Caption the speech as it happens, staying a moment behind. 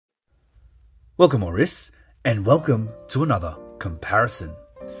Welcome Maurice, and welcome to another comparison.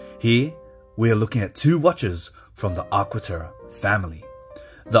 Here we are looking at two watches from the Aqua Terra family.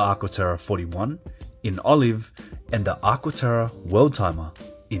 The Aqua Terra 41 in olive and the Aqua Terra Worldtimer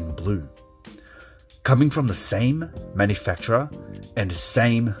in blue. Coming from the same manufacturer and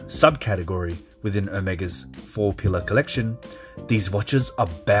same subcategory within Omega's 4-pillar collection, these watches are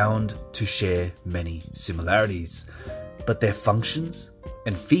bound to share many similarities, but their functions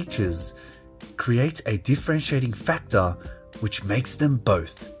and features create a differentiating factor which makes them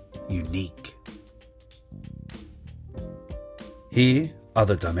both unique. Here are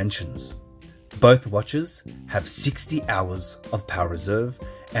the dimensions. Both watches have 60 hours of power reserve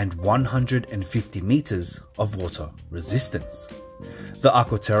and 150 meters of water resistance. The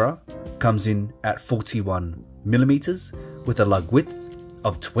Aqua Terra comes in at 41 millimeters with a lug width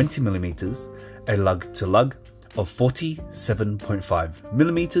of 20 millimeters, a lug to lug of 47.5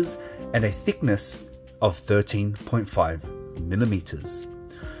 millimeters, and a thickness of 13.5 millimeters.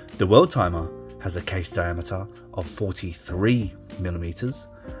 The Worldtimer has a case diameter of 43 millimeters,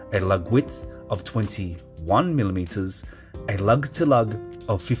 a lug width of 21 millimeters, a lug to lug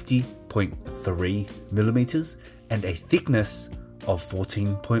of 50.3 millimeters, and a thickness of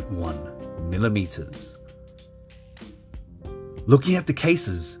 14.1 millimeters. Looking at the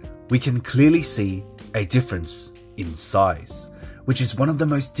cases, we can clearly see a difference in size, which is one of the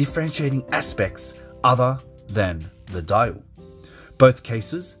most differentiating aspects other than the dial. Both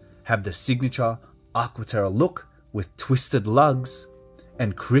cases have the signature Aqua Terra look with twisted lugs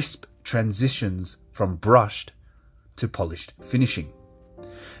and crisp transitions from brushed to polished finishing.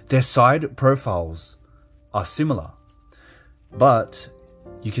 Their side profiles are similar, but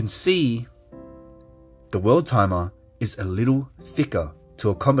you can see the Worldtimer is a little thicker to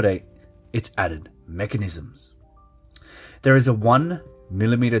accommodate its added mechanisms. There is a 1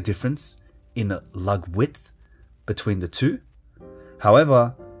 millimeter difference in lug width between the two.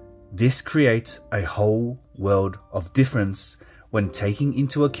 However, this creates a whole world of difference when taking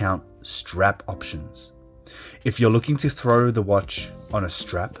into account strap options. If you're looking to throw the watch on a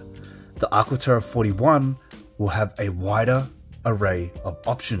strap, the Aqua Terra 41 will have a wider array of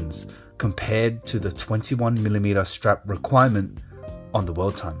options compared to the 21 millimeter strap requirement on the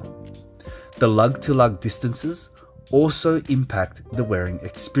Worldtimer. The lug-to-lug distances also impact the wearing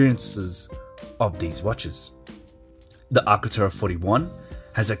experiences of these watches. The Aqua Terra 41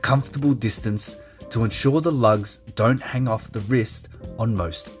 has a comfortable distance to ensure the lugs don't hang off the wrist on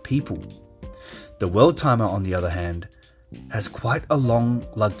most people. The Worldtimer, on the other hand, has quite a long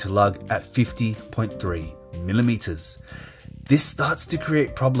lug-to-lug at 50.3 millimeters. This starts to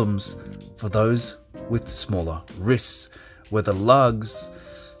create problems for those with smaller wrists, where the lugs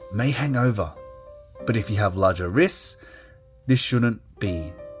may hang over, but if you have larger wrists, this shouldn't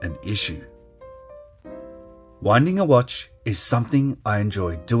be an issue. Winding a watch is something I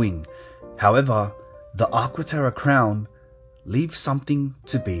enjoy doing. However, the Aqua Terra crown leaves something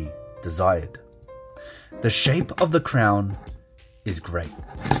to be desired. The shape of the crown is great.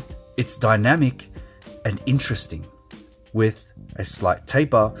 It's dynamic and interesting with a slight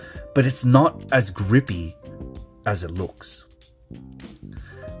taper, but it's not as grippy as it looks.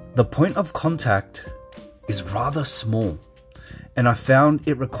 The point of contact is rather small, and I found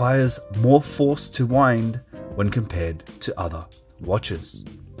it requires more force to wind when compared to other watches.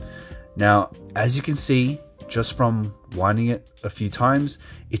 Now, as you can see, just from winding it a few times,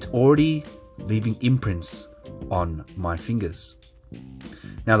 it's already leaving imprints on my fingers.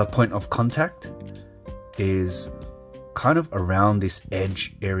 Now, the point of contact is kind of around this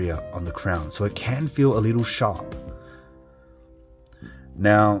edge area on the crown, so it can feel a little sharp.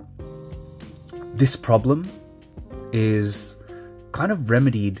 Now, this problem is kind of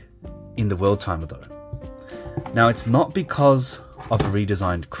remedied in the Worldtimer though. Now, it's not because of a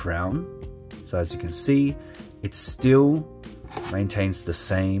redesigned crown. So as you can see, it still maintains the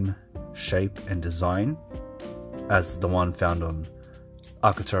same shape and design as the one found on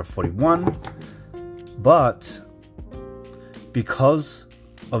Aqua Terra 41, but because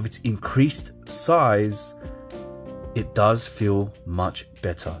of its increased size, it does feel much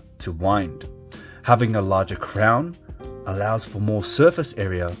better to wind. Having a larger crown allows for more surface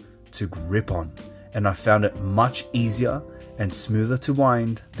area to grip on, and I found it much easier and smoother to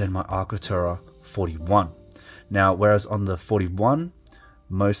wind than my Aqua Terra 41. Now, whereas on the 41,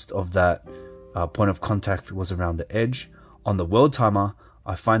 most of that point of contact was around the edge, on the Worldtimer,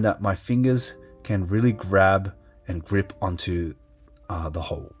 I find that my fingers can really grab and grip onto the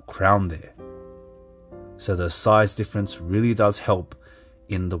whole crown there. So the size difference really does help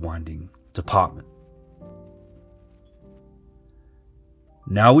in the winding department.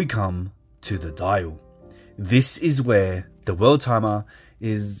 Now we come to the dial. This is where the Worldtimer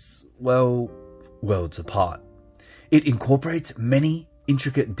is, well, worlds apart. It incorporates many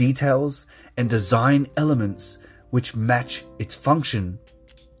intricate details and design elements which match its function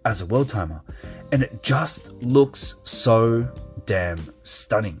as a Worldtimer, and it just looks so damn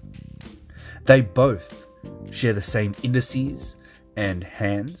stunning. They both share the same indices and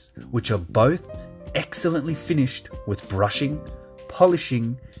hands, which are both excellently finished with brushing,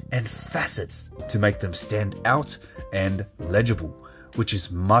 polishing, and facets to make them stand out and legible, which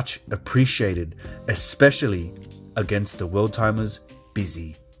is much appreciated, especially against the Worldtimer's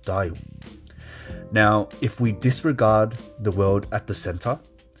busy dial. Now, if we disregard the world at the center,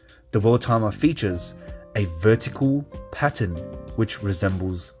 the Worldtimer features a vertical pattern which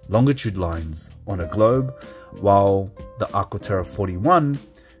resembles longitude lines on a globe, while the Aqua Terra 41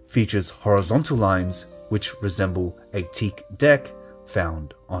 features horizontal lines which resemble a teak deck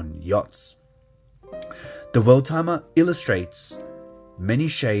found on yachts. The Worldtimer illustrates many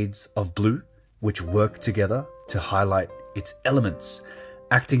shades of blue which work together to highlight its elements,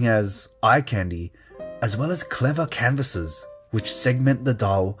 acting as eye candy, as well as clever canvases which segment the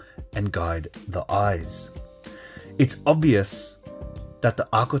dial and guide the eyes. It's obvious that the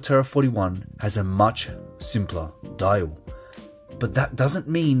Aqua Terra 41 has a much simpler dial, but that doesn't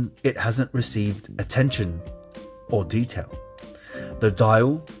mean it hasn't received attention or detail. The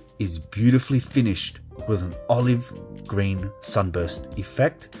dial is beautifully finished with an olive green sunburst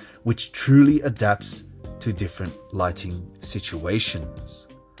effect, which truly adapts to different lighting situations.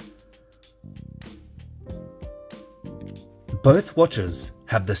 Both watches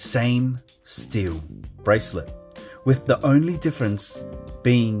have the same steel bracelet, with the only difference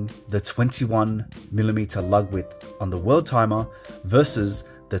being the 21mm lug width on the Worldtimer versus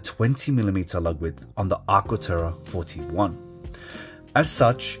the 20mm lug width on the Aqua Terra 41. As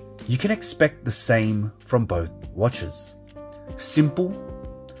such, you can expect the same from both watches. Simple,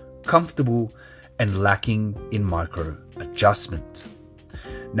 comfortable, and lacking in micro adjustment.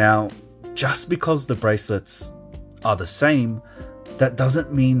 Now, just because the bracelets are the same, that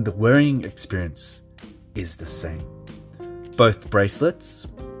doesn't mean the wearing experience is the same. Both bracelets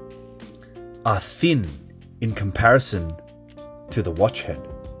are thin in comparison to the watch head.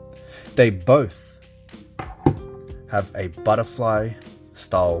 They both have a butterfly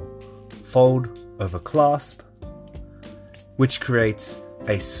style fold over clasp, which creates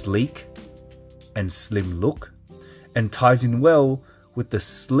a sleek and slim look and ties in well with the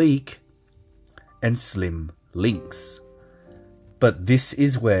sleek and slim links. But this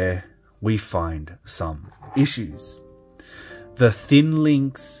is where we find some issues. The thin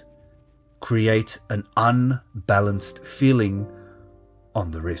links create an unbalanced feeling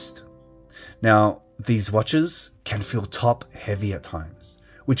on the wrist. Now, these watches can feel top heavy at times,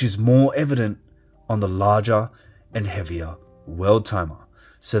 which is more evident on the larger and heavier Worldtimer.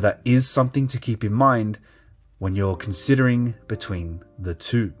 So that is something to keep in mind when you're considering between the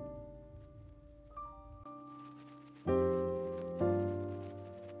two.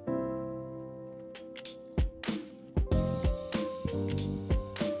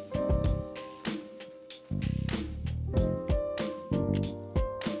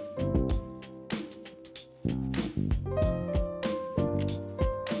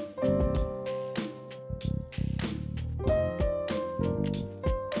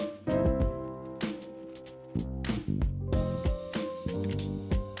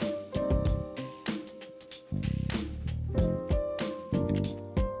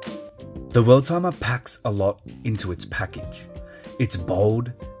 The Worldtimer packs a lot into its package. It's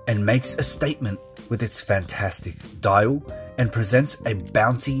bold and makes a statement with its fantastic dial and presents a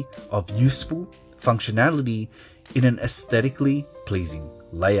bounty of useful functionality in an aesthetically pleasing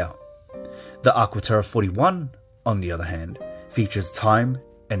layout. The Aqua Terra 41, on the other hand, features time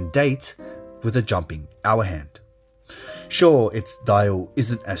and date with a jumping hour hand. Sure, its dial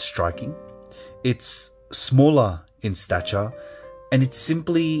isn't as striking, it's smaller in stature, and it's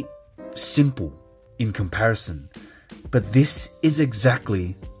simply simple in comparison, but this is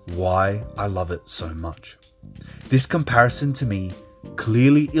exactly why I love it so much. This comparison to me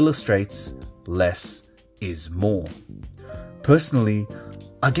clearly illustrates less is more. Personally,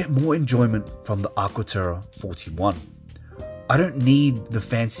 I get more enjoyment from the Aqua Terra 41. I don't need the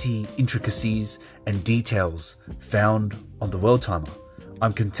fancy intricacies and details found on the Worldtimer.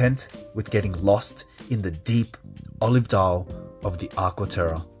 I'm content with getting lost in the deep olive dial of the Aqua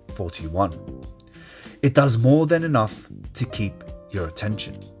Terra 41. It does more than enough to keep your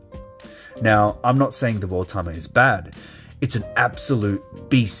attention. Now, I'm not saying the Worldtimer is bad. It's an absolute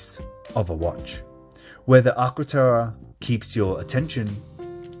beast of a watch. Where the Aqua Terra keeps your attention,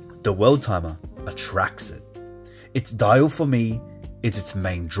 the Worldtimer attracts it. Its dial for me is its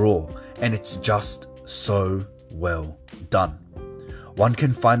main draw, and it's just so well done. One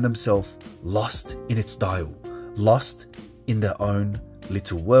can find themselves lost in its dial, lost in their own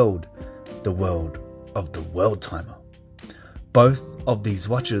little world, the world of the Worldtimer. Both of these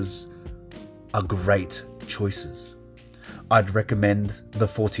watches are great choices. I'd recommend the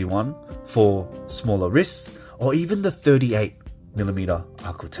 41 for smaller wrists, or even the 38mm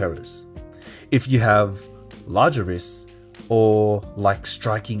Aqua Terras. If you have larger wrists or like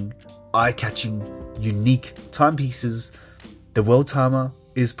striking, eye-catching, unique timepieces, the Worldtimer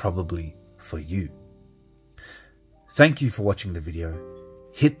is probably for you. Thank you for watching the video.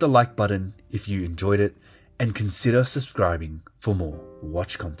 Hit the like button if you enjoyed it, and consider subscribing for more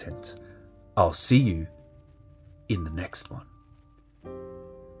watch content. I'll see you in the next one.